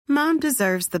Mom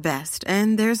deserves the best,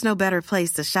 and there's no better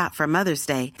place to shop for Mother's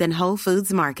Day than Whole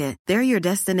Foods Market. They're your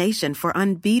destination for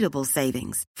unbeatable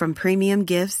savings, from premium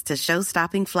gifts to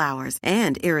show-stopping flowers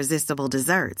and irresistible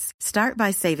desserts. Start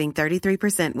by saving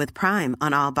 33% with Prime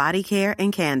on all body care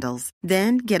and candles.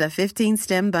 Then get a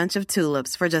 15-stem bunch of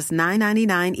tulips for just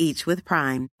 $9.99 each with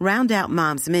Prime. Round out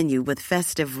Mom's menu with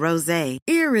festive rosé,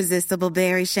 irresistible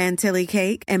berry chantilly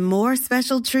cake, and more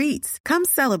special treats. Come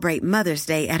celebrate Mother's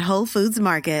Day at Whole Foods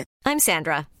Market. I'm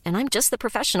Sandra, and I'm just the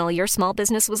professional your small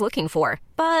business was looking for.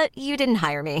 But you didn't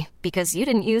hire me because you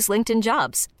didn't use LinkedIn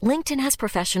Jobs. LinkedIn has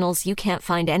professionals you can't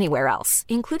find anywhere else,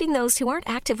 including those who aren't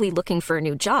actively looking for a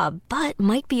new job, but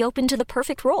might be open to the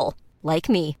perfect role, like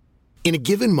me. In a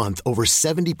given month, over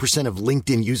 70% of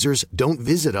LinkedIn users don't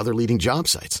visit other leading job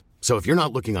sites. So if you're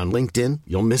not looking on LinkedIn,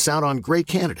 you'll miss out on great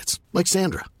candidates, like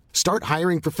Sandra. Start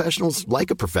hiring professionals like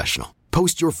a professional.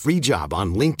 Post your free job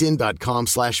on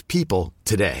linkedin.com/people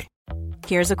today.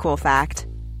 Here's a cool fact.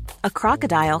 A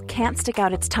crocodile can't stick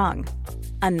out its tongue.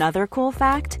 Another cool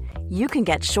fact, you can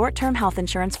get short-term health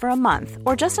insurance for a month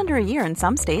or just under a year in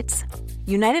some states.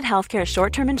 United Healthcare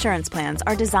short-term insurance plans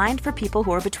are designed for people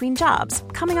who are between jobs,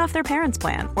 coming off their parents'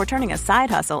 plan, or turning a side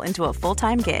hustle into a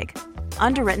full-time gig.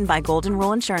 Underwritten by Golden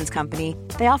Rule Insurance Company,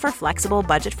 they offer flexible,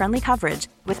 budget-friendly coverage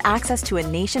with access to a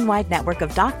nationwide network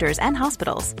of doctors and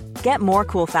hospitals. Get more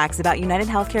cool facts about United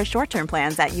Healthcare short-term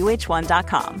plans at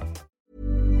uh1.com.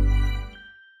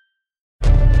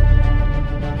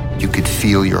 You could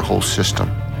feel your whole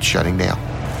system shutting down.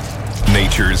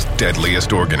 Nature's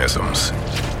deadliest organisms.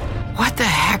 What the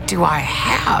heck do I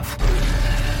have?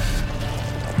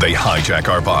 They hijack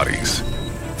our bodies.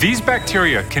 These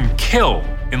bacteria can kill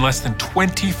in less than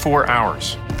 24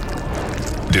 hours.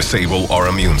 Disable our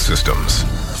immune systems.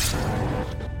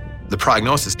 The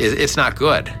prognosis is it's not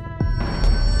good.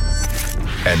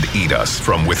 And eat us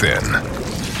from within.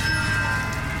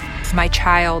 My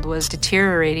child was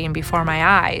deteriorating before my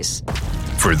eyes.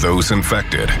 For those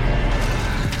infected,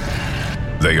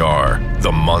 they are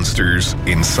the monsters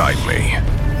inside me.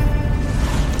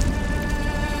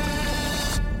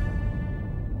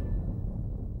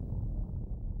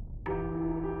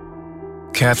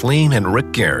 Kathleen and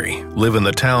Rick Gary live in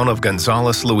the town of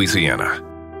Gonzales, Louisiana.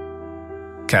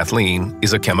 Kathleen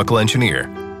is a chemical engineer,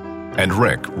 and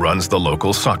Rick runs the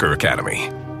local soccer academy.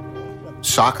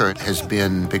 Soccer has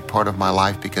been a big part of my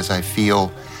life because I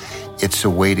feel it's a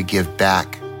way to give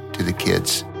back to the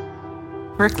kids.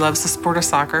 Rick loves the sport of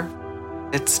soccer.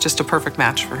 It's just a perfect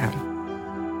match for him.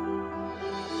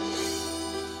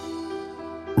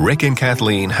 Rick and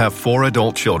Kathleen have 4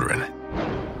 adult children,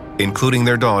 including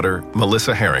their daughter,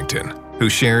 Melissa Harrington, who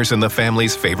shares in the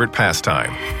family's favorite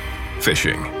pastime,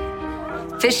 fishing.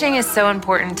 Fishing is so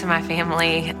important to my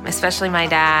family, especially my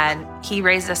dad. He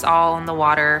raised us all on the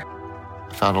water.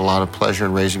 I found a lot of pleasure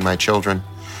in raising my children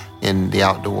in the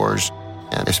outdoors,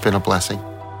 and it's been a blessing.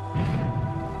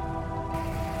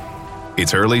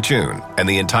 It's early June, and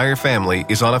the entire family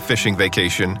is on a fishing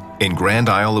vacation in Grand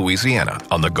Isle, Louisiana,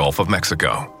 on the Gulf of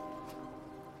Mexico.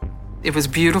 It was a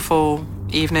beautiful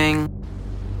evening.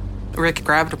 Rick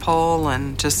grabbed a pole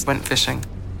and just went fishing.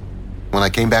 When I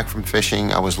came back from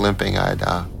fishing, I was limping. I'd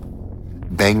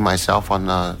banged myself on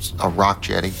a rock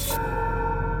jetty.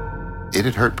 It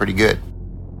had hurt pretty good.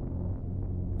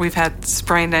 We've had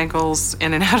sprained ankles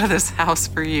in and out of this house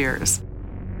for years.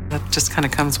 That just kind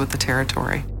of comes with the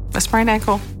territory. A sprained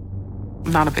ankle,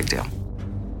 not a big deal.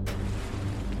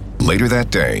 Later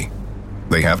that day,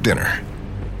 they have dinner.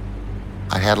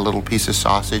 I had a little piece of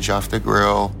sausage off the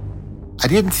grill. I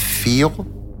didn't feel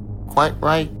quite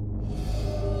right.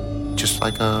 Just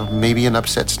like maybe an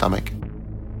upset stomach.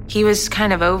 He was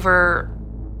kind of over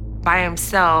by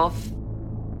himself,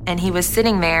 and he was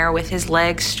sitting there with his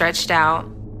legs stretched out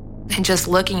and just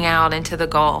looking out into the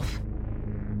Gulf.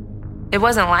 It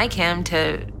wasn't like him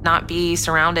to not be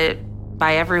surrounded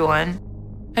by everyone.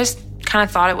 I just kind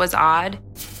of thought it was odd.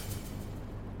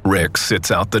 Rick sits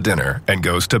out the dinner and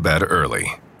goes to bed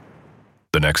early.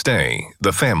 The next day,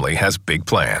 the family has big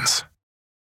plans.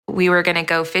 We were going to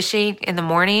go fishing in the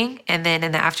morning, and then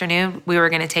in the afternoon, we were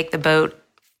going to take the boat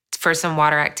for some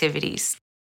water activities.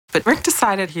 But Rick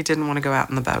decided he didn't want to go out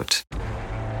in the boat.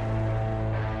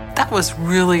 That was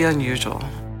really unusual.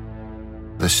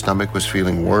 The stomach was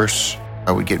feeling worse.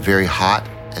 I would get very hot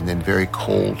and then very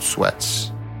cold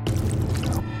sweats.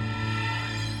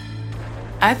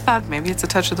 I thought maybe it's a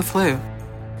touch of the flu.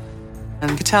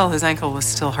 And you could tell his ankle was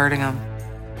still hurting him.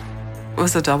 It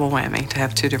was a double whammy to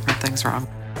have 2 different things wrong.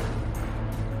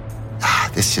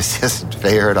 This just isn't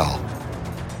fair at all.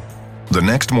 The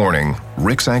next morning,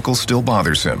 Rick's ankle still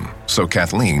bothers him, so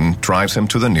Kathleen drives him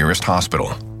to the nearest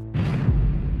hospital.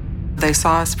 They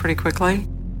saw us pretty quickly.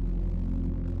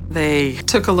 They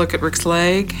took a look at Rick's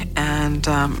leg and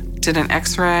did an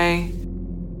x-ray.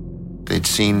 They'd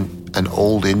seen an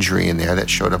old injury in there that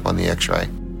showed up on the x-ray.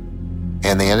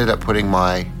 And they ended up putting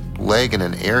my leg in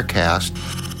an air cast.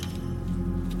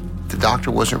 The doctor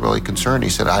wasn't really concerned. He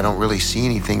said, I don't really see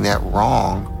anything that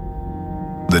wrong.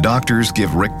 The doctors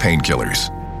give Rick painkillers,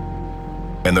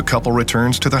 and the couple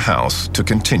returns to the house to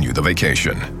continue the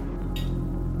vacation.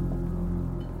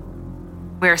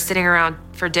 We were sitting around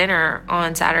for dinner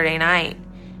on Saturday night,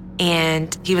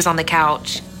 and he was on the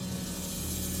couch.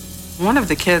 One of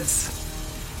the kids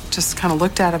just kind of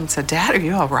looked at him and said, Dad, are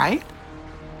you all right?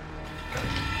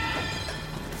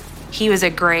 He was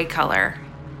a gray color.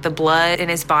 The blood in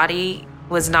his body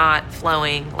was not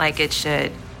flowing like it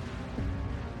should.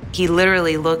 He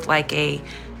literally looked like a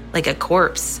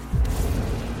corpse.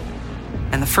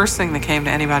 And the first thing that came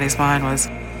to anybody's mind was,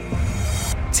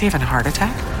 is he having a heart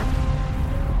attack?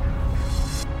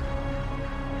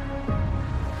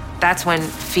 That's when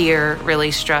fear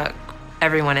really struck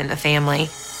everyone in the family.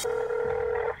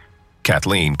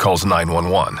 Kathleen calls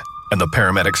 911, and the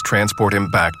paramedics transport him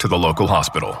back to the local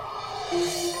hospital.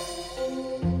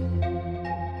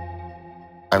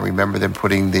 I remember them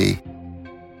putting the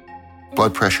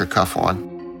blood pressure cuff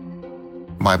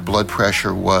on. My blood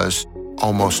pressure was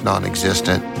almost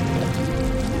non-existent.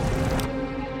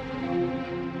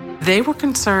 They were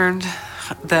concerned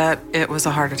that it was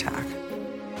a heart attack.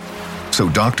 So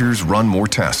doctors run more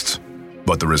tests,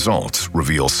 but the results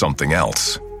reveal something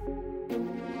else.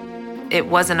 It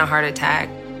wasn't a heart attack.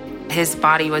 His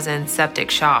body was in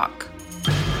septic shock.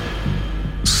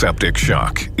 Septic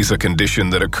shock is a condition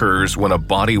that occurs when a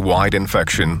body-wide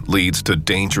infection leads to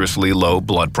dangerously low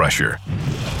blood pressure.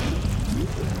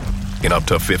 In up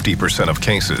to 50% of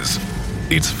cases,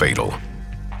 it's fatal.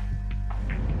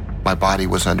 My body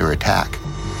was under attack.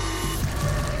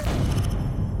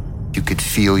 You could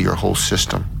feel your whole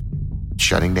system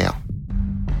shutting down.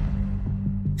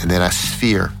 And then a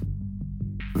sphere,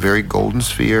 a very golden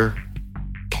sphere,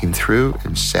 came through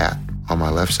and sat on my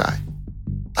left side.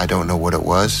 I don't know what it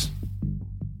was,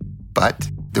 but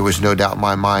there was no doubt in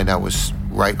my mind I was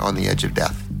right on the edge of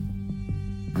death.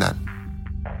 None.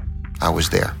 I was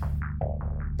there.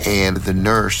 And the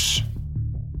nurse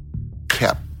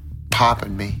kept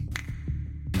popping me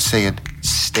and saying,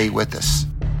 stay with us.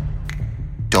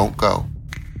 Don't go.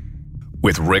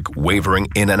 With Rick wavering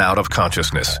in and out of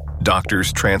consciousness,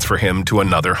 doctors transfer him to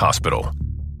another hospital.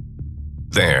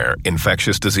 There,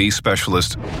 infectious disease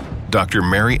specialist Dr.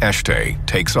 Mary Eshtay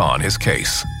takes on his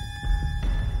case.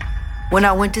 When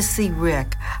I went to see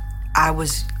Rick, I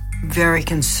was very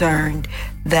concerned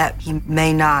that he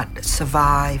may not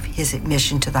survive his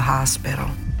admission to the hospital.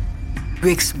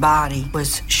 Rick's body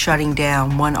was shutting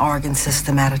down one organ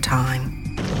system at a time.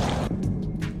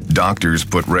 Doctors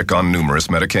put Rick on numerous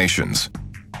medications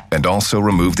and also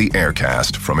remove the air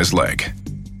cast from his leg.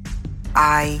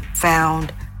 I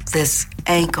found this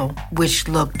ankle, which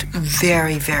looked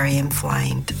very, very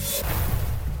inflamed.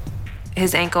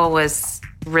 His ankle was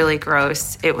really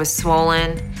gross. It was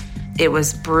swollen, it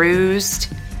was bruised,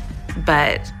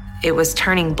 but it was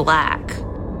turning black.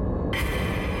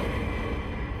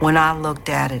 When I looked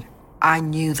at it, I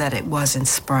knew that it wasn't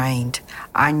sprained.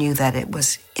 I knew that it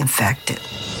was infected.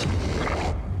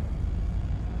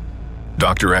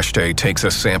 Dr. Eshtay takes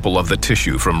a sample of the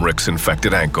tissue from Rick's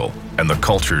infected ankle, and the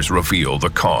cultures reveal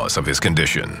the cause of his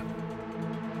condition.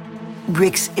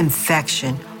 Rick's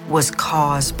infection was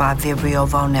caused by Vibrio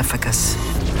vulnificus.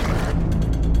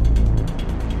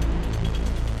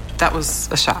 That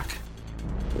was a shock.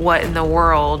 What in the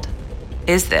world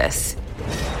is this?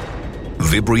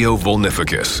 Vibrio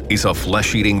vulnificus is a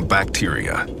flesh-eating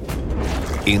bacteria.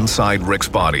 Inside Rick's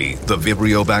body, the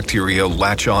Vibrio bacteria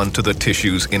latch on to the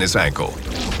tissues in his ankle.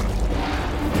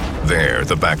 There,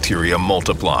 the bacteria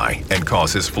multiply and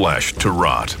cause his flesh to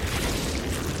rot.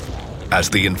 As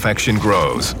the infection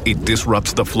grows, it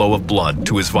disrupts the flow of blood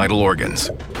to his vital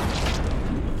organs,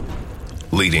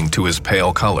 leading to his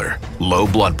pale color, low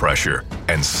blood pressure,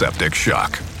 and septic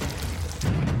shock.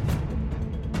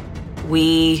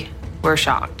 We were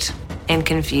shocked and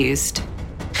confused.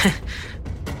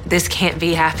 This can't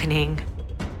be happening.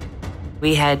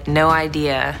 We had no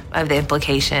idea of the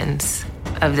implications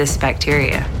of this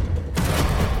bacteria.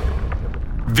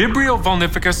 Vibrio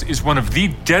vulnificus is one of the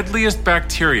deadliest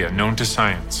bacteria known to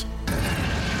science.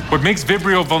 What makes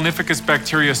Vibrio vulnificus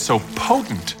bacteria so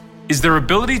potent is their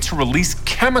ability to release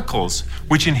chemicals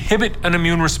which inhibit an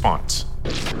immune response.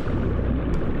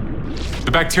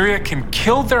 The bacteria can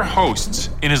kill their hosts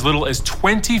in as little as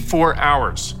 24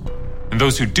 hours, and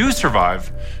those who do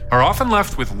survive are often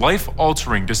left with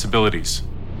life-altering disabilities.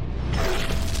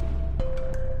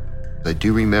 I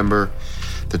do remember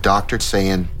the doctor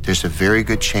saying, there's a very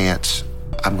good chance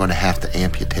I'm going to have to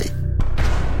amputate.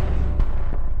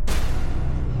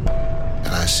 And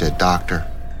I said, Doctor,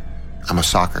 I'm a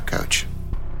soccer coach.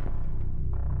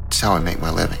 It's how I make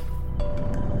my living.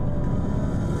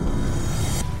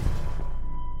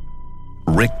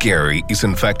 Rick Gary is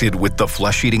infected with the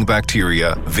flesh-eating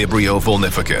bacteria Vibrio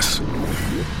vulnificus.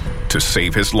 To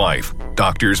save his life,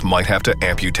 doctors might have to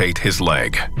amputate his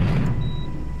leg.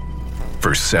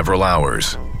 For several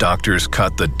hours, doctors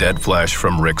cut the dead flesh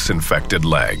from Rick's infected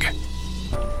leg.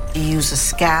 You use a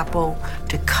scalpel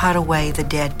to cut away the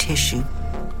dead tissue.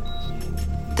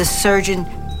 The surgeon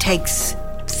takes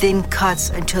thin cuts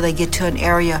until they get to an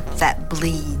area that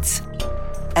bleeds.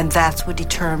 And that's what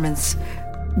determines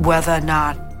whether or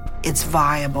not it's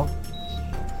viable.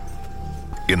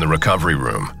 In the recovery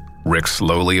room, Rick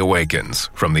slowly awakens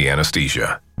from the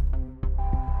anesthesia.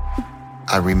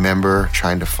 I remember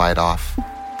trying to fight off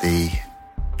the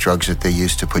drugs that they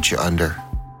used to put you under.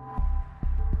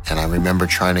 And I remember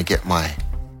trying to get my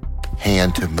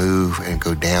hand to move and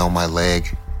go down my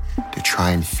leg to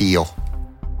try and feel,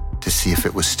 to see if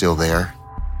it was still there.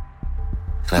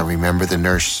 And I remember the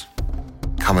nurse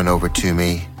coming over to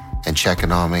me and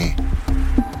checking on me.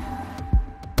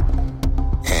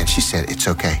 And she said, it's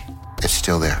okay, it's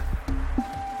still there.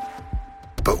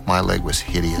 But my leg was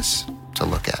hideous to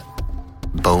look at.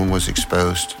 Bone was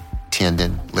exposed,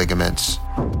 tendon, ligaments,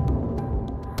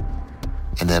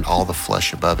 and then all the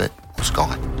flesh above it was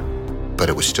gone. But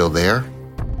it was still there,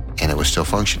 and it was still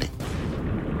functioning.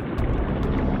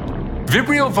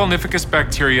 Vibrio vulnificus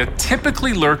bacteria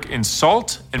typically lurk in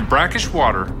salt and brackish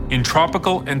water in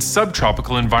tropical and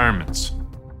subtropical environments.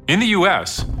 In the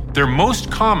US, they're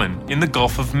most common in the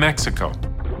Gulf of Mexico.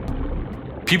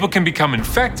 People can become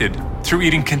infected through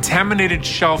eating contaminated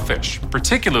shellfish,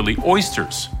 particularly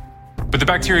oysters. But the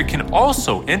bacteria can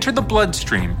also enter the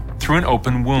bloodstream through an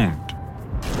open wound.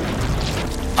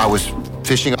 I was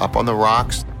fishing up on the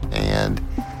rocks, and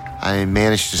I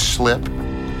managed to slip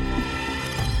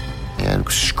and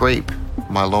scrape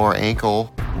my lower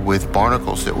ankle with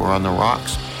barnacles that were on the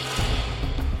rocks.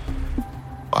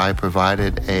 I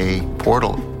provided a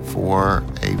portal for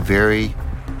a very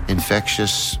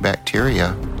infectious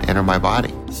bacteria to enter my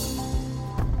body.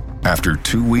 After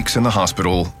 2 weeks in the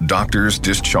hospital, doctors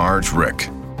discharged Rick.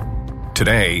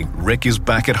 Today, Rick is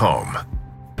back at home.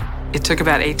 It took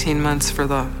about 18 months for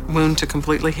the wound to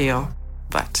completely heal,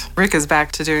 but Rick is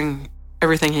back to doing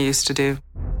everything he used to do.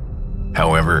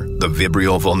 However, the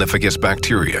Vibrio vulnificus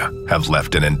bacteria have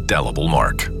left an indelible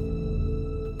mark.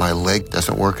 My leg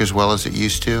doesn't work as well as it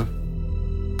used to,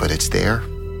 but it's there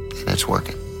and it's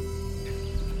working.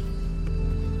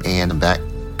 And I'm back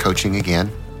coaching again.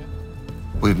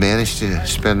 We've managed to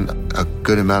spend a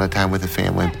good amount of time with the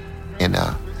family, and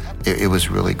it was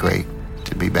really great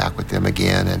to be back with them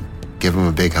again and give them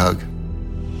a big hug.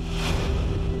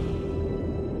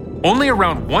 Only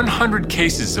around 100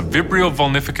 cases of Vibrio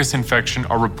vulnificus infection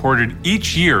are reported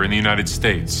each year in the United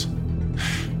States.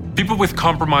 People with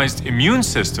compromised immune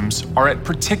systems are at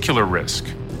particular risk.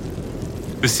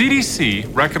 The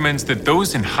CDC recommends that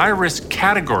those in high-risk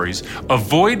categories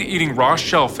avoid eating raw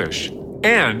shellfish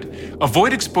and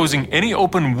avoid exposing any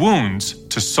open wounds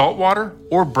to saltwater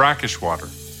or brackish water.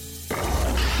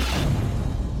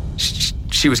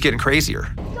 She was getting crazier.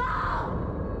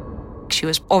 She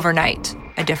was overnight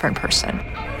a different person.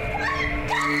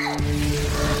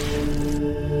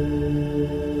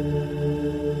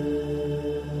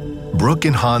 Brooke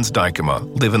and Hans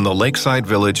Dykema live in the lakeside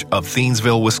village of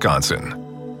Thiensville, Wisconsin.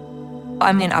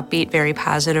 I'm an upbeat, very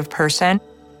positive person.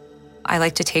 I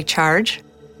like to take charge.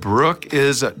 Brooke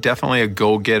is definitely a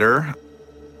go-getter.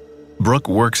 Brooke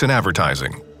works in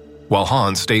advertising, while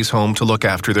Hans stays home to look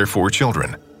after their 4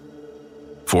 children.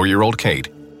 4-year-old Kate,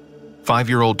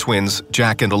 5-year-old twins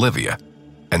Jack and Olivia,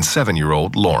 and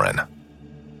 7-year-old Lauren.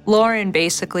 Lauren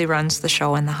basically runs the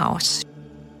show in the house.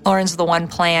 Lauren's the one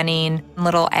planning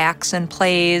little acts and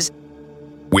plays.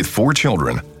 With 4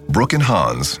 children, Brooke and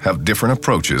Hans have different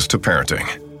approaches to parenting.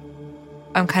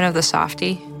 I'm kind of the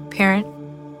softy parent.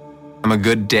 I'm a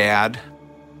good dad,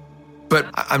 but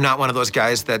I'm not one of those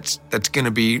guys that's going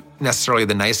to be necessarily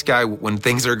the nice guy when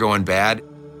things are going bad.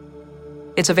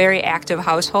 It's a very active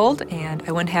household, and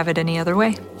I wouldn't have it any other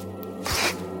way.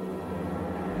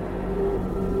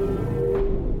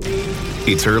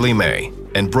 It's early May,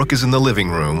 and Brooke is in the living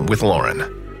room with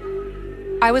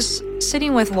Lauren. I was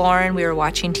sitting with Lauren. We were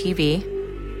watching TV.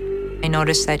 I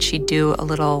noticed that she'd do a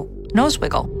little nose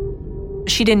wiggle.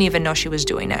 She didn't even know she was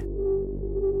doing it.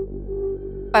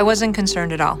 I wasn't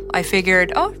concerned at all. I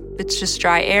figured, oh, it's just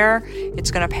dry air.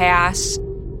 It's going to pass.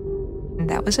 And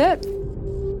that was it.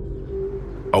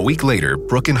 A week later,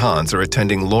 Brooke and Hans are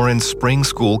attending Lauren's spring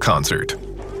school concert.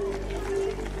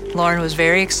 Lauren was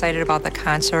very excited about the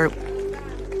concert.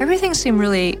 Everything seemed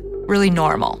really, really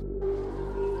normal.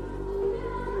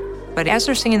 But as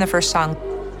they're singing the first song,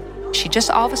 she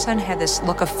just all of a sudden had this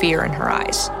look of fear in her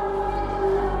eyes.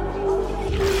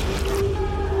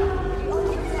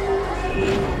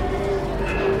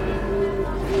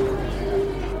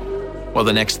 Well,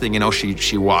 the next thing you know,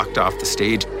 she walked off the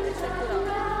stage.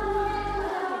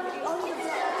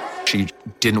 She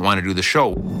didn't want to do the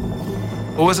show.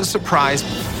 It was a surprise.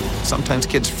 Sometimes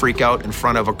kids freak out in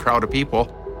front of a crowd of people.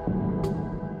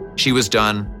 She was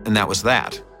done, and that was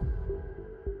that.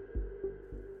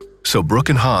 So Brooke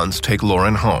and Hans take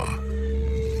Lauren home.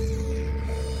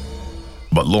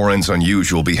 But Lauren's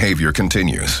unusual behavior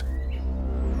continues.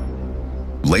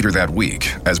 Later that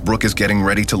week, as Brooke is getting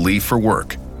ready to leave for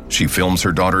work, she films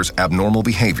her daughter's abnormal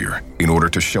behavior in order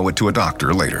to show it to a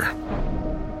doctor later.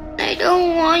 I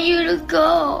don't want you to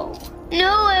go. No,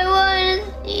 I want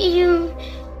to see you.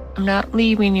 I'm not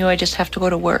leaving you. I just have to go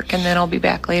to work, and then I'll be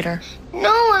back later. No,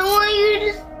 I want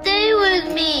you to stay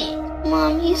with me.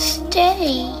 Mommy,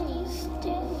 stay.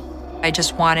 I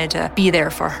just wanted to be there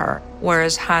for her,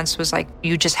 whereas Hans was like,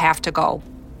 you just have to go.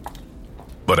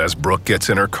 But as Brooke gets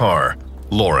in her car,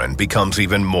 Lauren becomes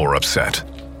even more upset.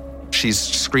 She's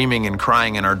screaming and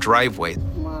crying in our driveway.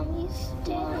 Mommy,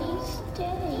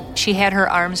 stay. She had her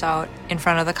arms out in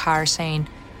front of the car saying,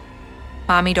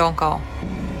 Mommy, don't go.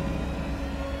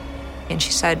 And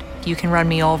she said, you can run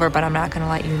me over, but I'm not going to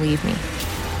let you leave me.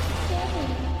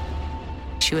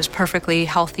 She was perfectly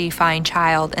healthy, fine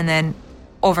child, and then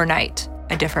overnight,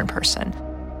 a different person.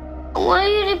 I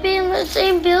want you to be in the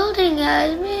same building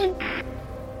as me.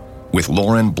 With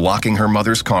Lauren blocking her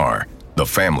mother's car, the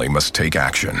family must take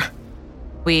action.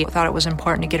 We thought it was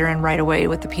important to get her in right away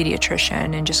with the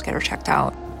pediatrician and just get her checked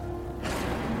out.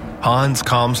 Hans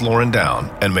calms Lauren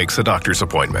down and makes a doctor's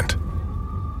appointment.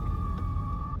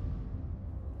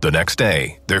 The next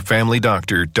day, their family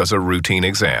doctor does a routine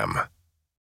exam.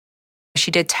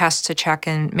 She did tests to check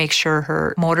and make sure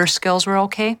her motor skills were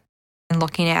okay. And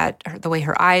looking at the way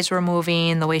her eyes were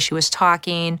moving, the way she was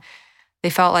talking,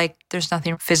 they felt like there's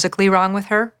nothing physically wrong with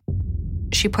her.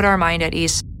 She put our mind at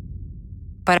ease,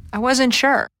 but I wasn't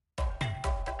sure.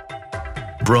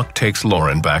 Brooke takes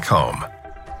Lauren back home.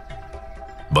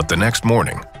 But the next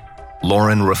morning,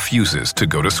 Lauren refuses to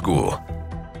go to school.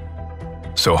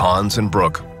 So Hans and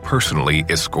Brooke personally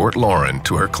escort Lauren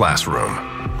to her classroom.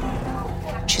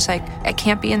 She's like, I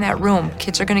can't be in that room.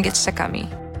 Kids are going to get sick on me.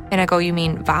 And I go, you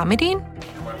mean vomiting?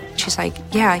 She's like,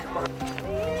 yeah.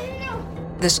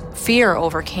 This fear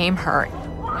overcame her.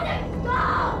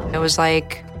 It was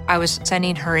like I was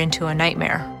sending her into a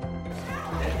nightmare.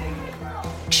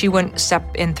 She wouldn't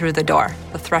step in through the door,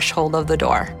 the threshold of the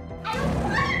door.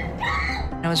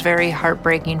 It was very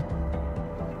heartbreaking.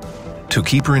 To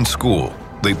keep her in school,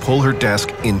 they pull her desk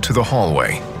into the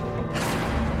hallway.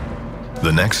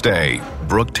 The next day,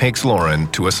 Brooke takes Lauren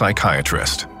to a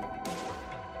psychiatrist.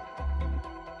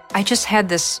 I just had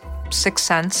this sixth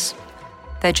sense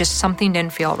that just something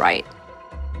didn't feel right.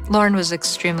 Lauren was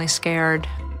extremely scared.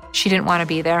 She didn't want to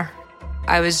be there.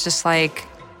 I was just like,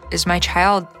 is my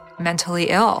child mentally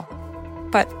ill?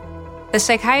 But the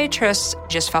psychiatrist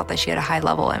just felt that she had a high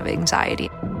level of anxiety.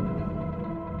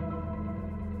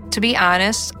 To be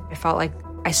honest, I felt like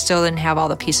I still didn't have all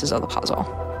the pieces of the puzzle.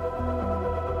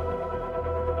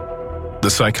 The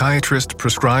psychiatrist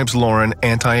prescribes Lauren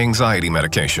anti-anxiety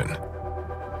medication.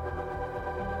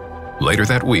 Later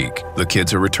that week, the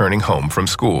kids are returning home from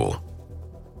school.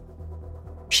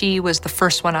 She was the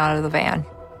first one out of the van.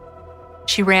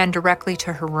 She ran directly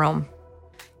to her room,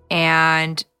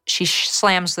 and she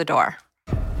slams the door.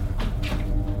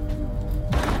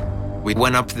 We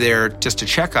went up there just to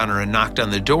check on her and knocked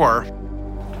on the door.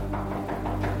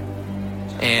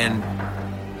 And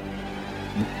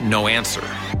no answer.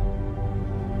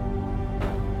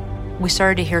 We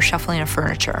started to hear shuffling of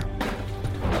furniture.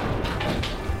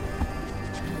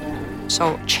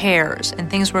 So chairs and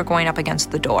things were going up against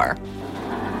the door.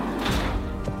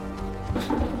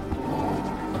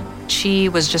 She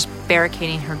was just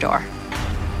barricading her door.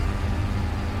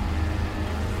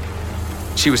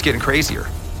 She was getting crazier.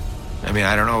 I mean,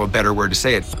 I don't know a better word to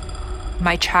say it.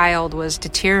 My child was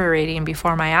deteriorating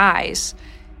before my eyes,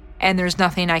 and there's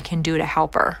nothing I can do to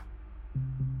help her.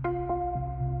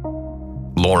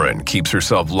 Lauren keeps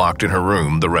herself locked in her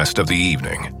room the rest of the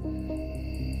evening.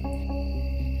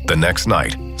 The next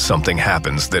night, something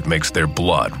happens that makes their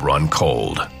blood run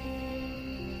cold.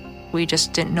 We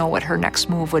just didn't know what her next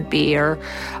move would be or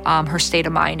her state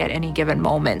of mind at any given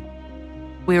moment.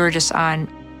 We were just on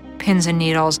pins and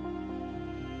needles.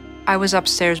 I was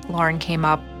upstairs. Lauren came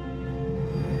up.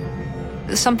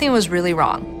 Something was really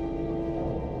wrong.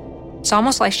 It's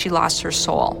almost like she lost her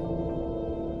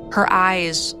soul. Her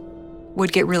eyes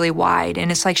would get really wide,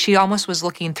 and it's like she almost was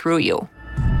looking through you.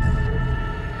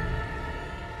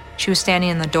 She was standing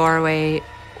in the doorway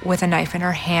with a knife in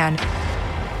her hand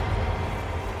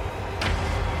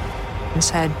and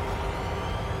said,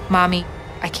 "Mommy,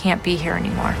 I can't be here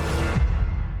anymore.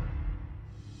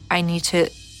 I need to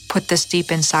put this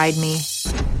deep inside me."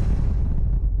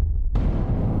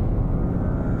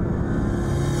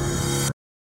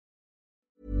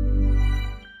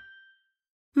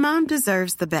 Mom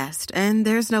deserves the best, and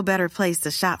there's no better place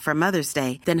to shop for Mother's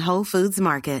Day than Whole Foods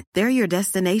Market. They're your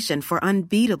destination for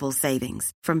unbeatable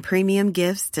savings, from premium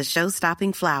gifts to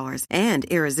show-stopping flowers and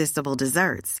irresistible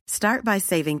desserts. Start by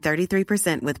saving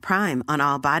 33% with Prime on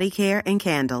all body care and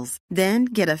candles. Then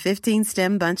get a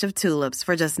 15-stem bunch of tulips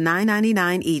for just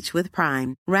 $9.99 each with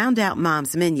Prime. Round out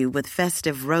Mom's menu with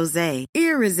festive rosé,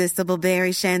 irresistible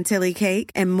berry chantilly cake,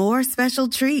 and more special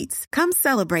treats. Come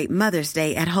celebrate Mother's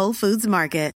Day at Whole Foods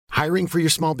Market. Hiring for your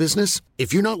small business?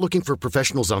 If you're not looking for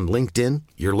professionals on LinkedIn,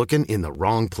 you're looking in the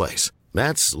wrong place.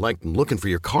 That's like looking for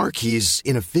your car keys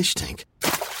in a fish tank.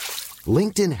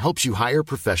 LinkedIn helps you hire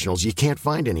professionals you can't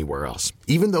find anywhere else,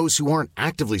 even those who aren't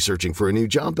actively searching for a new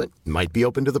job but might be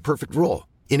open to the perfect role.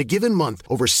 In a given month,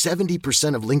 over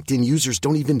 70% of LinkedIn users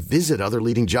don't even visit other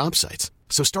leading job sites.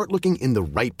 So start looking in the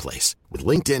right place. With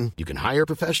LinkedIn, you can hire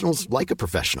professionals like a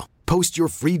professional. Post your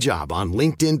free job on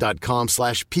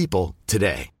linkedin.com/people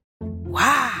today.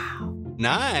 Wow.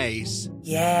 Nice.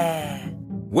 Yeah.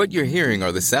 What you're hearing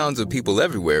are the sounds of people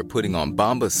everywhere putting on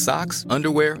Bombas socks,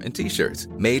 underwear, and T-shirts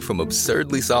made from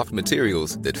absurdly soft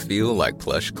materials that feel like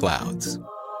plush clouds.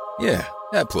 Yeah,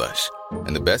 that plush.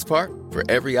 And the best part? For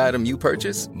every item you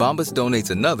purchase, Bombas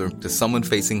donates another to someone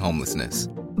facing homelessness.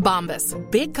 Bombas.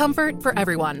 Big comfort for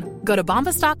everyone. Go to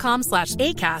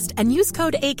bombas.com/ACAST and use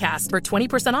code ACAST for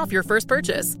 20% off your first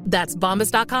purchase. That's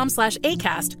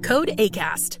bombas.com/ACAST. Code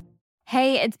ACAST.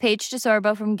 Hey, it's Paige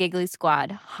DeSorbo from Giggly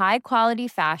Squad. High quality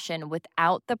fashion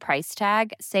without the price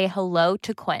tag. Say hello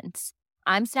to Quince.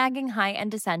 I'm snagging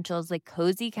high-end essentials like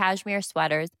cozy cashmere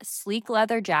sweaters, sleek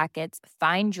leather jackets,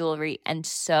 fine jewelry, and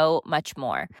so much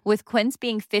more. With Quince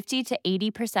being 50 to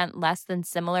 80% less than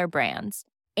similar brands.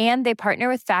 And they partner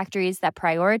with factories that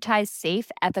prioritize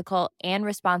safe, ethical, and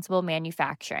responsible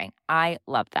manufacturing. I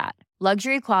love that.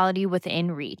 Luxury quality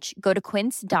within reach. Go to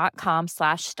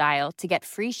quince.com/style to get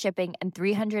free shipping and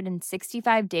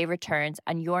 365-day returns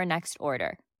on your next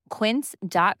order.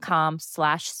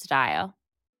 Quince.com/style.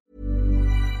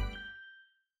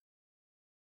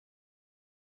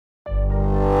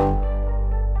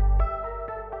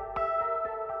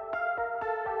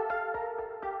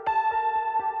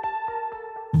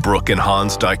 Brooke and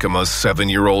Hans Dykema's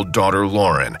 7-year-old daughter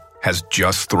Lauren has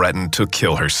just threatened to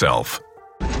kill herself.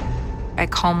 I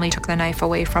calmly took the knife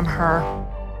away from her.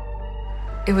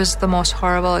 It was the most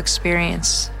horrible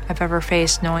experience I've ever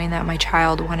faced, knowing that my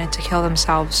child wanted to kill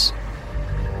themselves.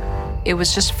 It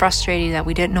was just frustrating that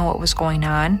we didn't know what was going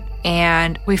on,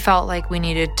 and we felt like we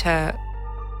needed to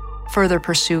further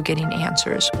pursue getting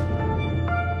answers.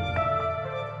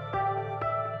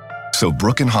 So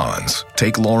Brooke and Hans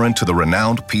take Lauren to the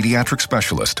renowned pediatric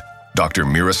specialist, Dr.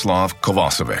 Miroslav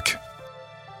Kovacevic.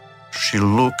 She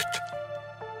looked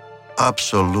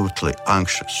absolutely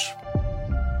anxious,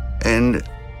 and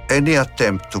any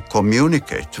attempt to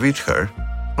communicate with her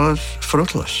was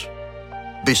fruitless.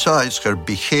 Besides her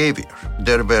behavior,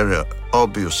 there were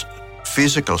obvious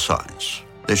physical signs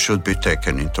that should be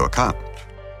taken into account.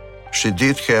 She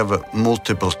did have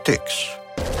multiple tics.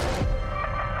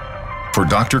 For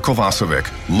Dr. Kovacevic,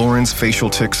 Lauren's facial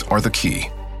tics are the key.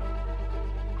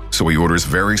 So he orders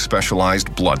very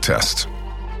specialized blood tests.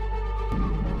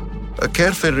 A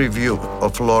careful review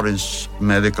of Lauren's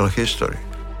medical history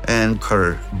and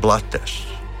her blood tests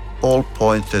all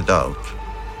pointed out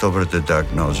toward the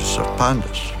diagnosis of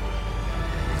PANDAS.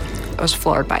 I was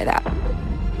floored by that.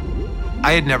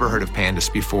 I had never heard of PANDAS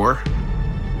before.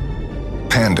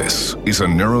 PANDAS is a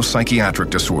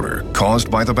neuropsychiatric disorder caused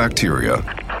by the bacteria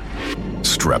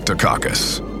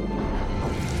Streptococcus.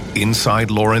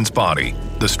 Inside Lauren's body,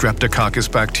 the Streptococcus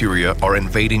bacteria are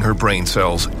invading her brain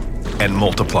cells and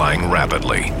multiplying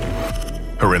rapidly.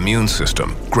 Her immune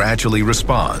system gradually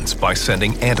responds by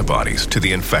sending antibodies to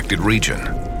the infected region.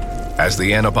 As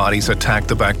the antibodies attack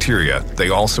the bacteria, they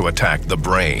also attack the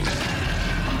brain,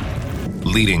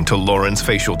 leading to Lauren's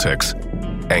facial tics,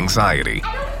 anxiety,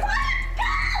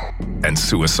 and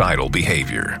suicidal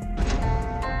behavior.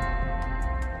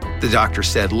 The doctor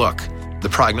said, look, the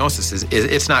prognosis is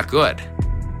it's not good.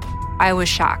 I was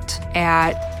shocked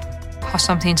at how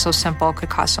something so simple could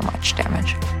cause so much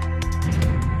damage.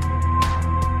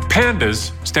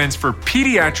 PANDAS stands for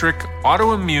Pediatric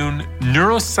Autoimmune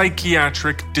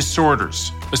Neuropsychiatric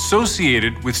Disorders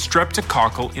associated with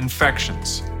streptococcal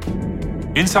infections.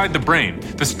 Inside the brain,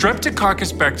 the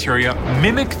Streptococcus bacteria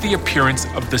mimic the appearance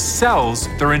of the cells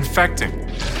they're infecting,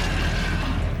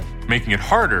 making it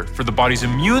harder for the body's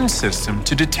immune system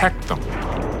to detect them.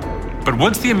 But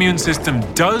once the immune system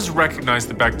does recognize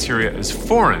the bacteria as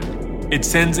foreign, it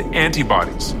sends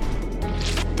antibodies.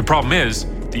 The problem is,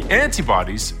 the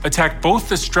antibodies attack both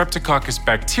the Streptococcus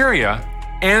bacteria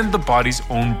and the body's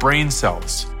own brain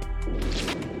cells.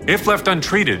 If left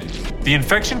untreated, the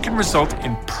infection can result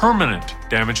in permanent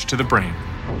damage to the brain.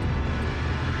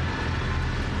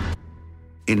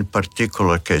 In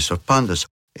particular case of PANDAS,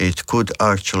 it could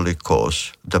actually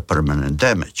cause the permanent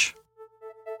damage.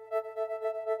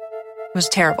 It was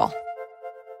terrible.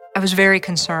 I was very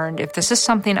concerned if this is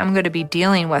something I'm going to be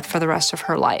dealing with for the rest of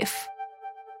her life.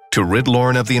 To rid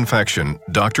Lauren of the infection,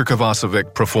 Dr.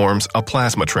 Kovacevic performs a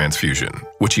plasma transfusion,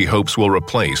 which he hopes will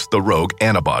replace the rogue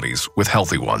antibodies with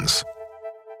healthy ones.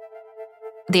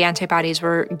 The antibodies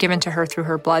were given to her through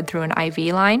her blood through an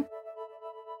IV line.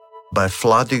 By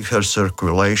flooding her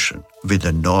circulation with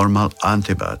the normal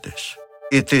antibodies,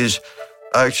 it is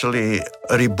actually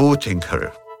rebooting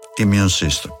her immune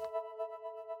system.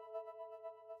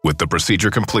 With the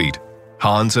procedure complete,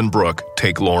 Hans and Brooke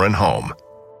take Lauren home.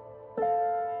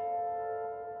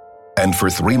 And for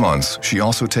 3 months, she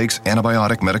also takes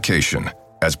antibiotic medication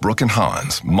as Brooke and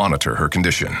Hans monitor her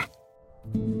condition.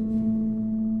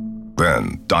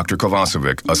 Then, Dr.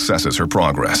 Kovacevic assesses her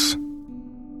progress.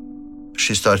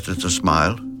 She started to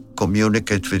smile,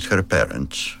 communicate with her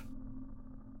parents.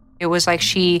 It was like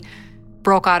she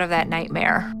broke out of that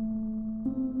nightmare.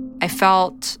 I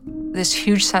felt this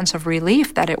huge sense of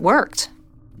relief that it worked.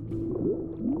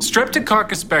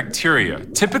 Streptococcus bacteria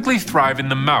typically thrive in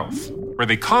the mouth, where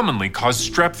they commonly cause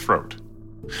strep throat.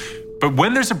 But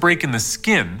when there's a break in the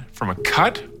skin from a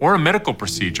cut or a medical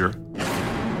procedure,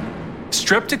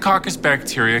 Streptococcus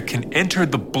bacteria can enter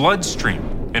the bloodstream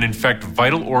and infect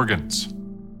vital organs.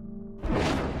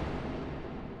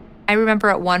 I remember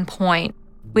at one point,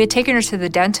 we had taken her to the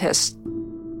dentist.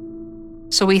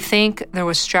 So we think there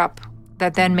was strep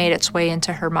that then made its way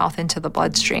into her mouth, into the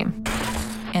bloodstream,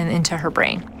 and into her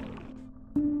brain.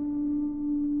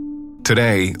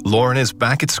 Today, Lauren is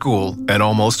back at school and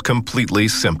almost completely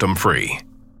symptom-free.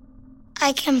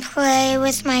 I can play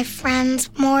with my friends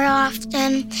more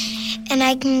often, and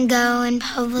I can go in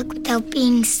public without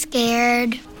being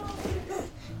scared.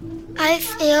 I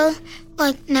feel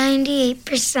like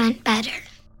 98% better.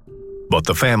 But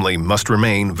the family must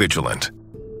remain vigilant.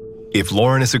 If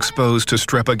Lauren is exposed to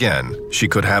strep again, she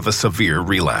could have a severe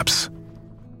relapse.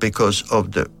 Because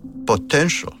of the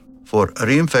potential for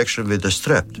reinfection with the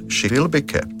strep, she will be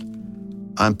kept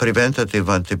on preventative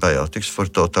antibiotics for a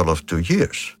total of 2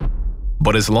 years.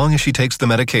 But as long as she takes the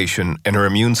medication and her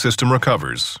immune system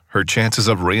recovers, her chances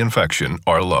of reinfection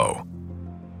are low.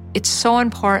 It's so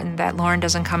important that Lauren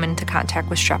doesn't come into contact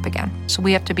with strep again. So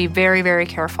we have to be very, very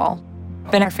careful.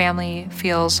 Then our family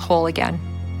feels whole again.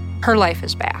 Her life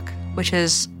is back, which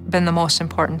has been the most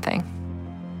important thing.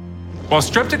 While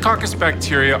Streptococcus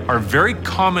bacteria are very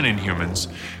common in humans,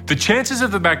 the chances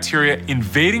of the bacteria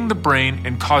invading the brain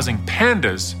and causing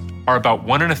PANDAS are about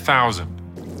 1 in 1,000.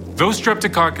 Those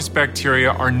Streptococcus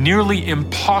bacteria are nearly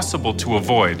impossible to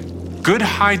avoid. Good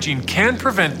hygiene can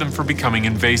prevent them from becoming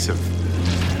invasive.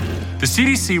 The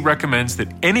CDC recommends that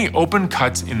any open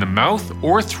cuts in the mouth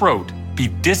or throat be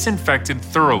disinfected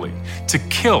thoroughly to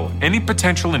kill any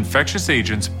potential infectious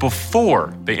agents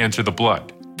before they enter the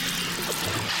blood.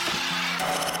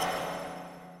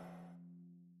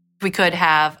 We could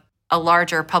have a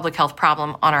larger public health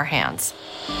problem on our hands.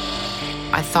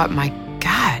 I thought, my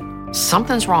God,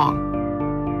 something's wrong.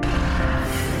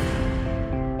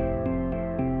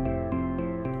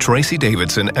 Tracy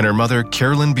Davidson and her mother,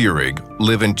 Carolyn Burig,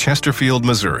 live in Chesterfield,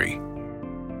 Missouri.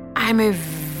 I'm a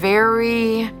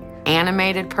very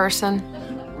animated person.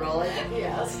 Really?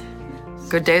 Yes.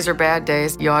 Good days or bad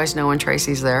days, you always know when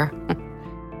Tracy's there.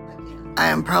 I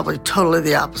am probably totally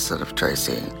the opposite of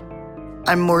Tracy.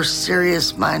 I'm more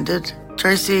serious-minded.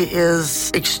 Tracy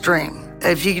is extreme.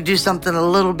 If you could do something a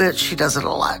little bit, she does it a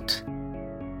lot.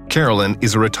 Carolyn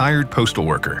is a retired postal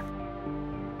worker.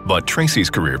 But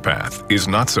Tracy's career path is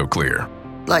not so clear.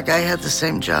 Like, I had the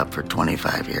same job for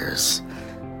 25 years,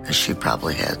 as she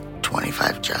probably had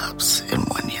 25 jobs in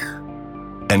 1 year.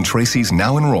 and Tracy's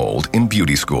now enrolled in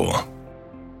beauty school.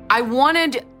 I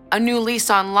wanted a new lease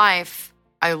on life.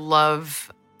 I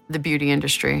love the beauty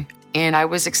industry, and I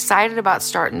was excited about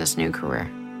starting this new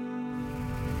career.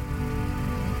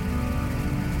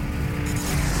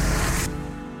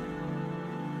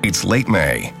 It's late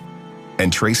May,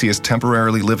 and Tracy is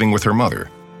temporarily living with her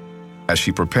mother as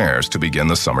she prepares to begin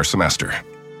the summer semester.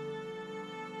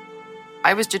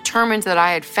 I was determined that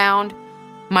I had found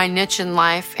my niche in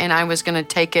life, and I was going to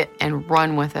take it and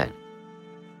run with it.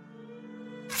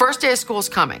 First day of school's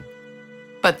coming,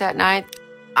 but that night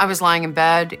I was lying in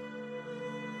bed.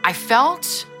 I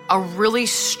felt a really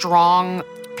strong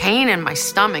pain in my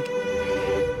stomach.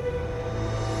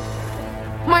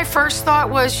 My first thought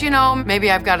was,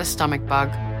 maybe I've got a stomach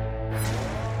bug.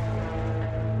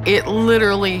 It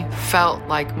literally felt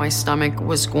like my stomach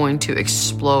was going to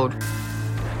explode.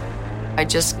 I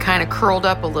just kind of curled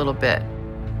up a little bit.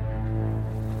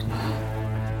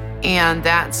 And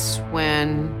that's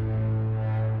when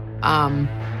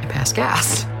I passed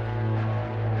gas.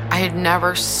 I had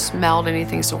never smelled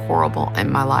anything so horrible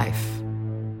in my life.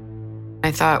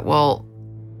 I thought, well,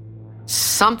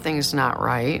 something's not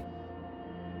right.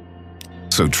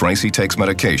 So Tracy takes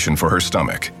medication for her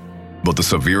stomach, but the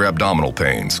severe abdominal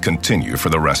pains continue for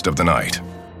the rest of the night.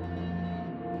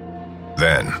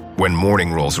 Then, when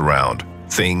morning rolls around,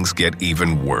 things get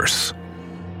even worse.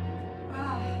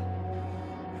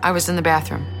 I was in the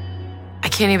bathroom. I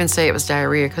can't even say it was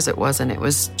diarrhea because it wasn't. It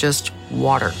was just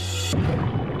water.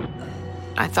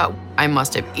 I thought I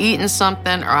must have eaten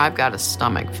something or I've got a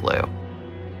stomach flu.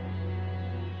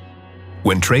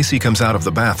 When Tracy comes out of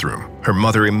the bathroom, her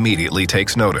mother immediately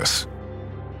takes notice.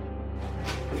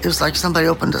 It was like somebody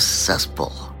opened a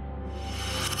cesspool.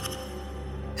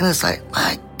 And it's like,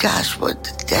 my gosh,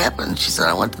 what happened? She said,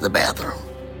 I went to the bathroom.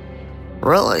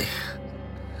 Really?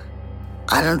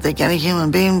 I don't think any human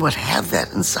being would have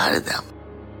that inside of them.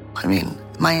 I mean,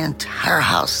 my entire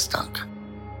house stunk.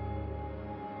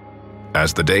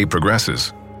 As the day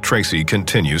progresses, Tracy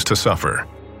continues to suffer.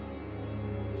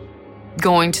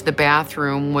 Going to the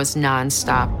bathroom was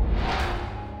nonstop.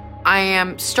 I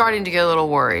am starting to get a little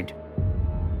worried.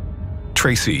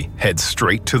 Tracy heads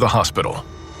straight to the hospital.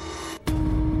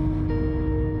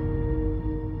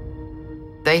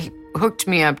 They hooked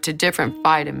me up to different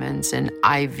vitamins and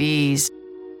IVs.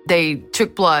 They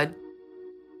took blood,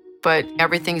 but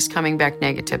everything's coming back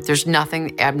negative. There's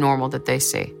nothing abnormal that they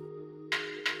see.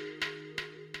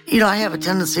 I have a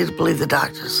tendency to believe the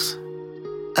doctors.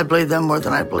 I believe them more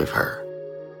than I believe her.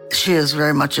 She is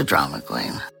very much a drama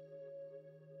queen.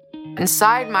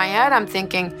 Inside my head, I'm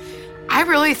thinking, I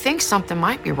really think something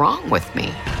might be wrong with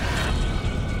me.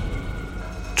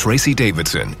 Tracy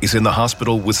Davidson is in the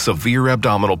hospital with severe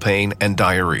abdominal pain and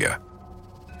diarrhea.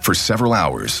 For several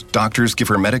hours, doctors give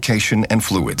her medication and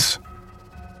fluids.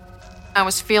 I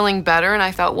was feeling better, and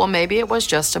I thought, well, maybe it was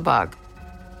just a bug.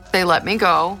 They let me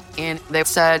go, and they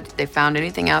said if they found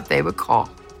anything out, they would call.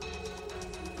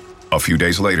 A few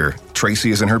days later,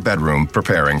 Tracy is in her bedroom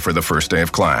preparing for the first day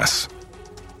of class.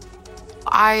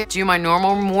 I do my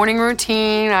normal morning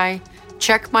routine. I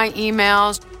check my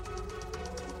emails.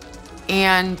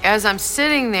 And as I'm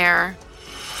sitting there,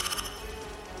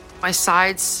 my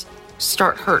sides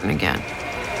start hurting again.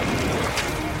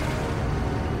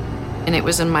 And it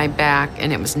was in my back,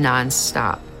 and it was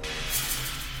nonstop.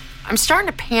 I'm starting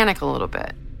to panic a little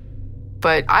bit,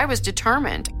 but I was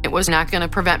determined. It was not going to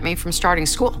prevent me from starting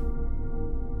school.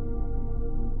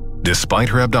 Despite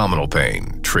her abdominal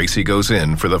pain, Tracy goes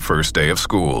in for the first day of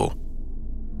school.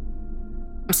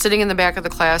 I'm sitting in the back of the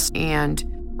class and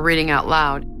reading out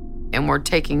loud, and we're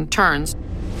taking turns.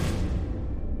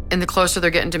 And the closer they're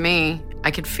getting to me,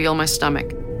 I could feel my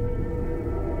stomach.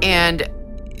 And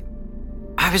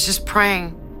I was just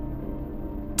praying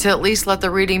to at least let the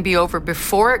reading be over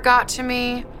before it got to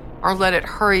me, or let it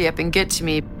hurry up and get to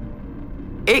me.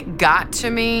 It got to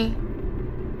me,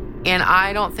 and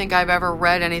I don't think I've ever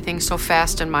read anything so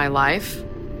fast in my life.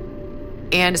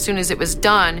 And as soon as it was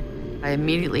done, I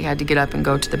immediately had to get up and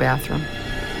go to the bathroom.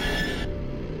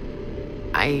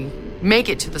 I make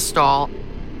it to the stall.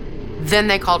 Then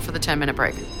they called for the 10-minute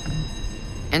break.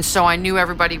 And so I knew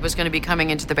everybody was going to be coming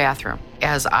into the bathroom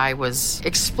as I was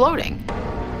exploding.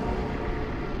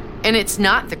 And it's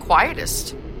not the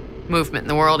quietest movement in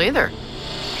the world either.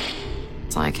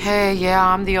 It's like, hey, yeah,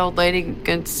 I'm the old lady.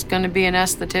 It's going to be an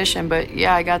esthetician, but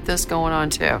yeah, I got this going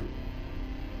on too.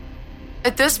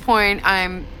 At this point,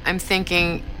 I'm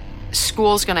thinking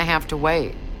school's going to have to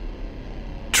wait.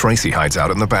 Tracy hides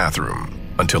out in the bathroom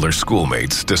until her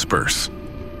schoolmates disperse.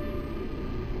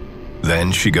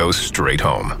 Then she goes straight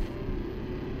home.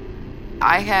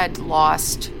 I had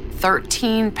lost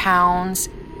 13 pounds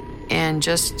in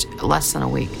just less than a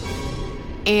week.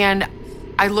 And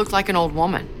I looked like an old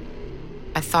woman.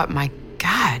 I thought, my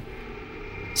God,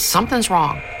 something's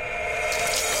wrong.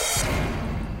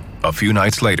 A few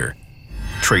nights later,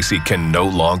 Tracy can no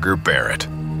longer bear it.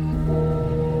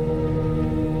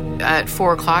 At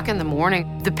 4 o'clock in the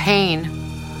morning, the pain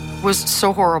was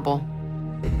so horrible.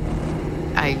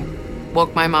 I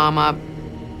woke my mom up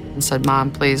and said,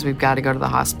 Mom, please, we've got to go to the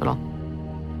hospital.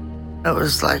 It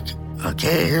was like,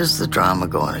 okay, here's the drama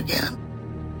going again.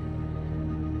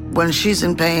 When she's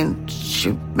in pain,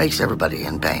 she makes everybody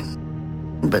in pain.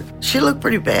 But she looked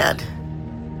pretty bad.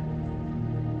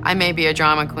 I may be a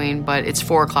drama queen, but it's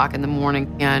 4 o'clock in the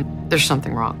morning and there's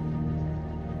something wrong.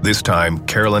 This time,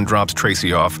 Carolyn drops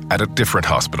Tracy off at a different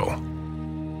hospital.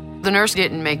 The nurse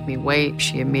didn't make me wait.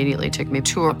 She immediately took me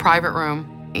to a private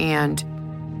room and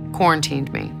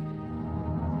quarantined me.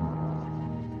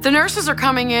 The nurses are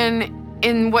coming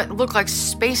in what looked like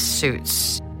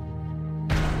spacesuits.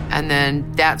 And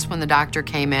then that's when the doctor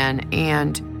came in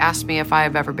and asked me if I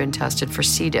have ever been tested for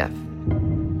C. diff.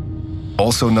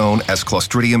 Also known as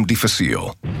Clostridium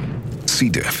difficile, C.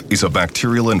 diff is a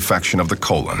bacterial infection of the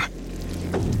colon.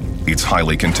 It's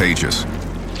highly contagious,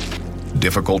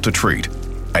 difficult to treat,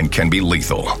 and can be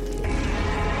lethal.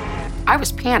 I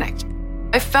was panicked.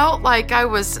 I felt like I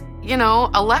was,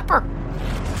 a leper.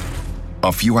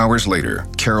 A few hours later,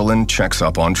 Carolyn checks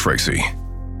up on Tracy.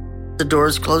 The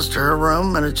door's close to her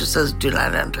room, and it just says, do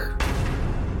not enter.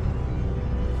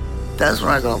 That's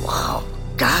when I go, wow,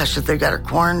 gosh, if they got her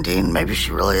quarantined, maybe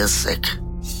she really is sick.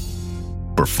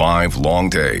 For 5 long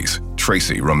days,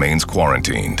 Tracy remains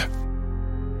quarantined.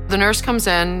 The nurse comes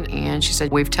in, and she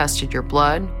said, we've tested your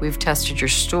blood, we've tested your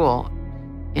stool,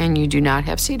 and you do not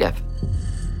have C. diff.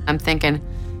 I'm thinking,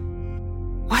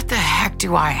 what the heck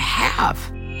do I have?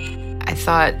 I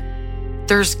thought,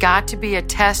 there's got to be a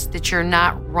test that you're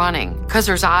not running because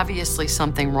there's obviously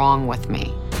something wrong with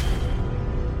me.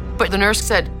 But the nurse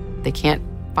said, they can't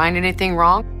find anything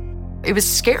wrong. It was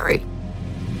scary.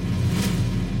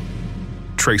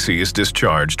 Tracy is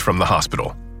discharged from the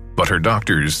hospital, but her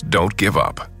doctors don't give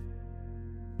up.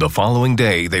 The following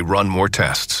day, they run more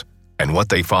tests, and what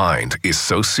they find is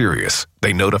so serious,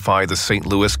 they notify the St.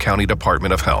 Louis County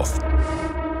Department of Health.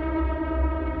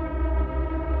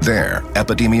 There,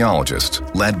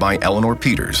 epidemiologists, led by Eleanor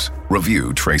Peters,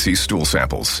 review Tracy's stool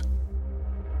samples.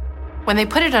 When they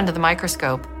put it under the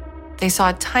microscope, they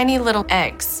saw tiny little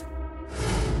eggs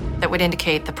that would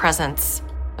indicate the presence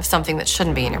of something that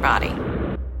shouldn't be in your body.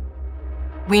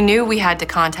 We knew we had to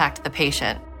contact the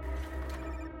patient.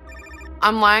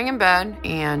 I'm lying in bed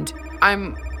and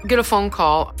I get a phone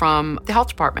call from the health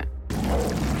department.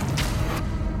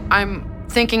 I'm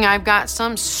thinking I've got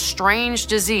some strange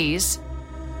disease.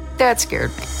 That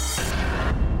scared me.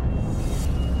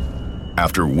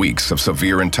 After weeks of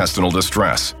severe intestinal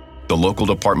distress, the local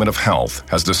Department of Health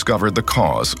has discovered the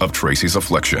cause of Tracy's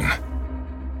affliction.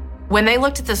 When they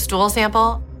looked at the stool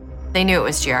sample, they knew it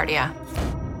was Giardia.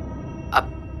 A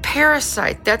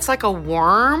parasite, that's like a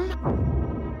worm?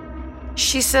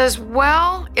 She says,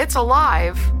 well, it's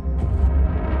alive.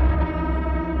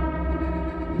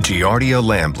 Giardia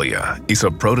lamblia is a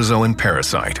protozoan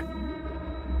parasite.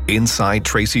 Inside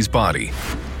Tracy's body,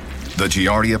 the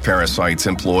Giardia parasites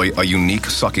employ a unique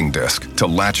sucking disc to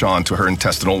latch on to her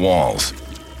intestinal walls.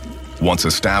 Once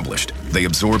established, they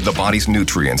absorb the body's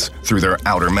nutrients through their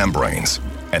outer membranes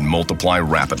and multiply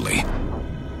rapidly,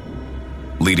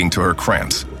 leading to her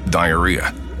cramps,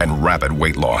 diarrhea, and rapid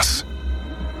weight loss.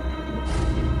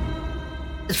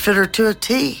 It fit her to a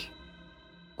T.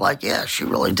 Like, yeah, she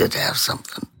really did have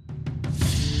something.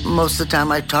 Most of the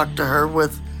time I talked to her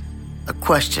with a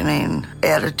questioning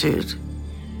attitude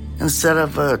instead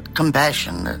of a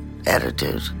compassionate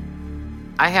attitude.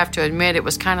 I have to admit, it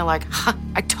was kind of like,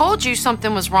 I told you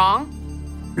something was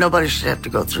wrong. Nobody should have to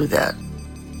go through that.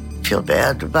 Feel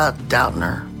bad about doubting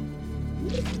her.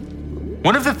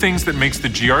 One of the things that makes the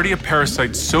Giardia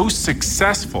parasite so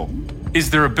successful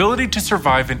is their ability to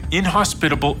survive in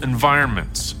inhospitable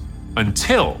environments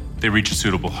until they reach a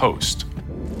suitable host.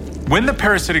 When the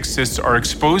parasitic cysts are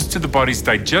exposed to the body's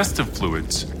digestive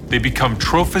fluids, they become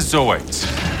trophozoites,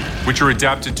 which are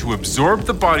adapted to absorb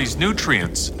the body's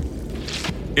nutrients.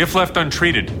 If left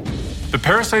untreated, the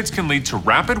parasites can lead to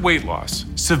rapid weight loss,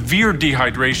 severe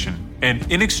dehydration, and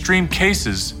in extreme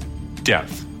cases,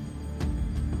 death.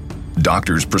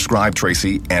 Doctors prescribe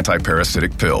Tracy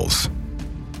antiparasitic pills.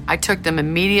 I took them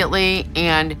immediately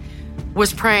and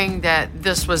was praying that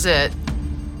this was it.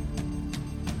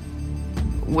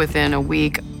 Within a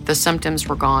week, the symptoms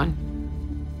were gone,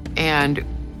 and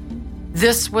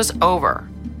this was over.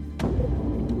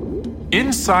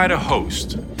 Inside a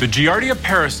host, the Giardia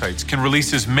parasites can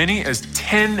release as many as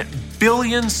 10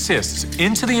 billion cysts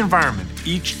into the environment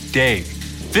each day.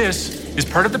 This is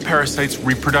part of the parasite's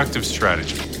reproductive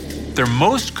strategy. They're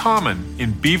most common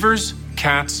in beavers,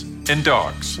 cats, and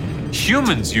dogs.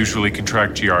 Humans usually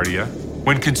contract Giardia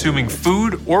when consuming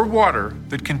food or water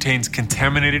that contains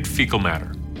contaminated fecal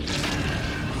matter.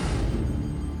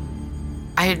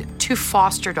 I had 2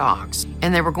 foster dogs,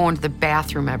 and they were going to the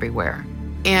bathroom everywhere.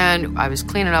 And I was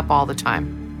cleaning up all the time.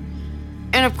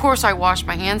 And of course, I washed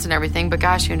my hands and everything, but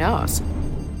gosh, who knows?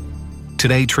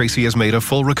 Today, Tracy has made a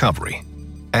full recovery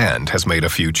and has made a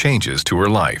few changes to her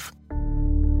life.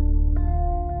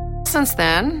 Since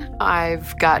then,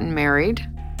 I've gotten married,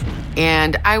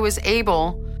 and I was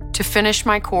able to finish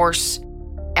my course,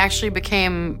 actually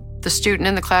became the student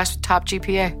in the class with top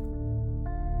GPA.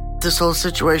 This whole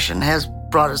situation has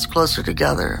brought us closer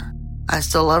together. I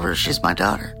still love her. She's my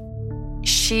daughter.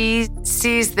 She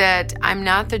sees that I'm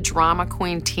not the drama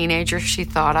queen teenager she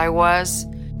thought I was.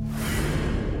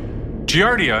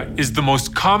 Giardia is the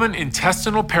most common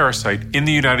intestinal parasite in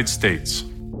the United States.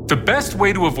 The best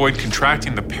way to avoid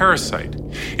contracting the parasite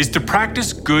is to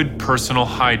practice good personal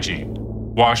hygiene.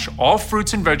 Wash all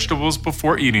fruits and vegetables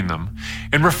before eating them,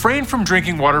 and refrain from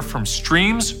drinking water from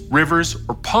streams, rivers,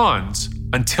 or ponds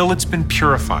until it's been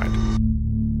purified.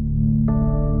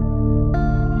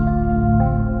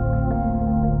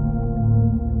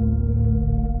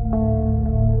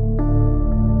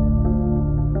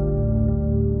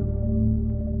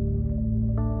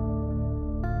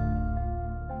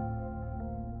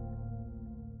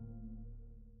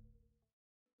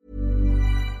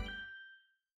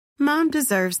 Mom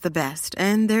deserves the best,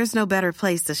 and there's no better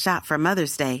place to shop for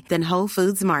Mother's Day than Whole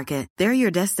Foods Market. They're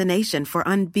your destination for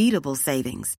unbeatable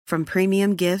savings, from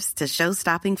premium gifts to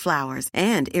show-stopping flowers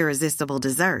and irresistible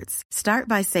desserts. Start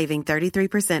by saving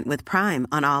 33% with Prime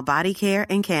on all body care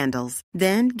and candles.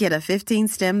 Then get a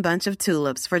 15-stem bunch of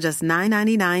tulips for just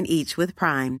 $9.99 each with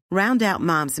Prime. Round out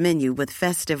Mom's menu with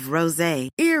festive rosé,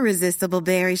 irresistible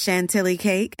berry chantilly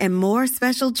cake, and more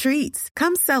special treats.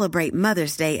 Come celebrate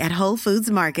Mother's Day at Whole Foods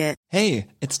Market. Hey,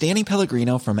 it's Danny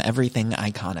Pellegrino from Everything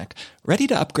Iconic. Ready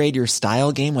to upgrade your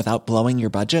style game without blowing your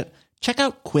budget? Check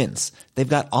out Quince. They've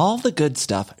got all the good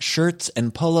stuff, shirts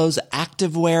and polos,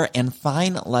 activewear, and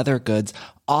fine leather goods,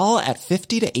 all at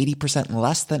 50 to 80%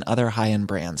 less than other high-end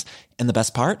brands. And the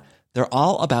best part? They're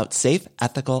all about safe,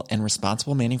 ethical, and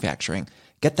responsible manufacturing.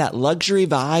 Get that luxury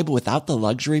vibe without the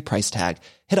luxury price tag.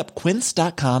 Hit up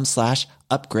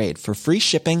quince.com/upgrade for free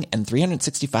shipping and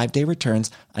 365-day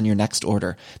returns on your next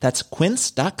order. That's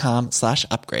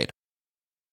quince.com/upgrade.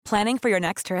 Planning for your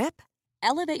next trip?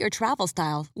 Elevate your travel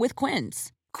style with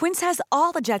Quince. Quince has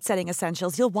all the jet-setting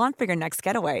essentials you'll want for your next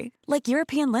getaway, like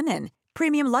European linen,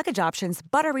 premium luggage options,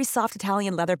 buttery soft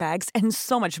Italian leather bags, and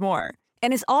so much more.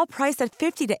 And is all priced at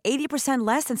 50 to 80%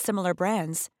 less than similar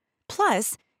brands.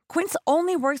 Plus, Quince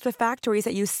only works with factories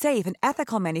that use safe and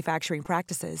ethical manufacturing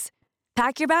practices.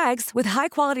 Pack your bags with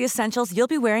high-quality essentials you'll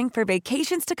be wearing for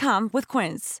vacations to come with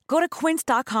Quince. Go to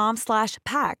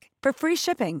quince.com/pack for free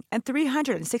shipping and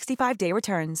 365-day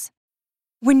returns.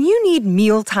 When you need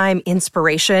mealtime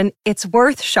inspiration, it's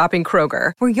worth shopping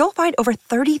Kroger, where you'll find over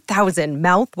 30,000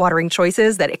 mouth-watering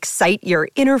choices that excite your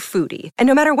inner foodie. And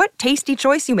no matter what tasty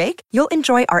choice you make, you'll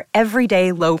enjoy our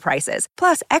everyday low prices,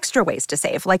 plus extra ways to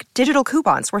save, like digital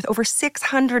coupons worth over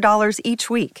 $600 each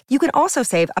week. You can also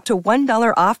save up to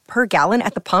 $1 off per gallon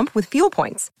at the pump with fuel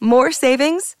points. More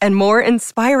savings and more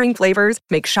inspiring flavors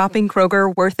make shopping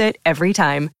Kroger worth it every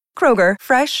time. Kroger,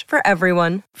 fresh for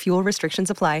everyone. Fuel restrictions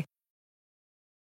apply.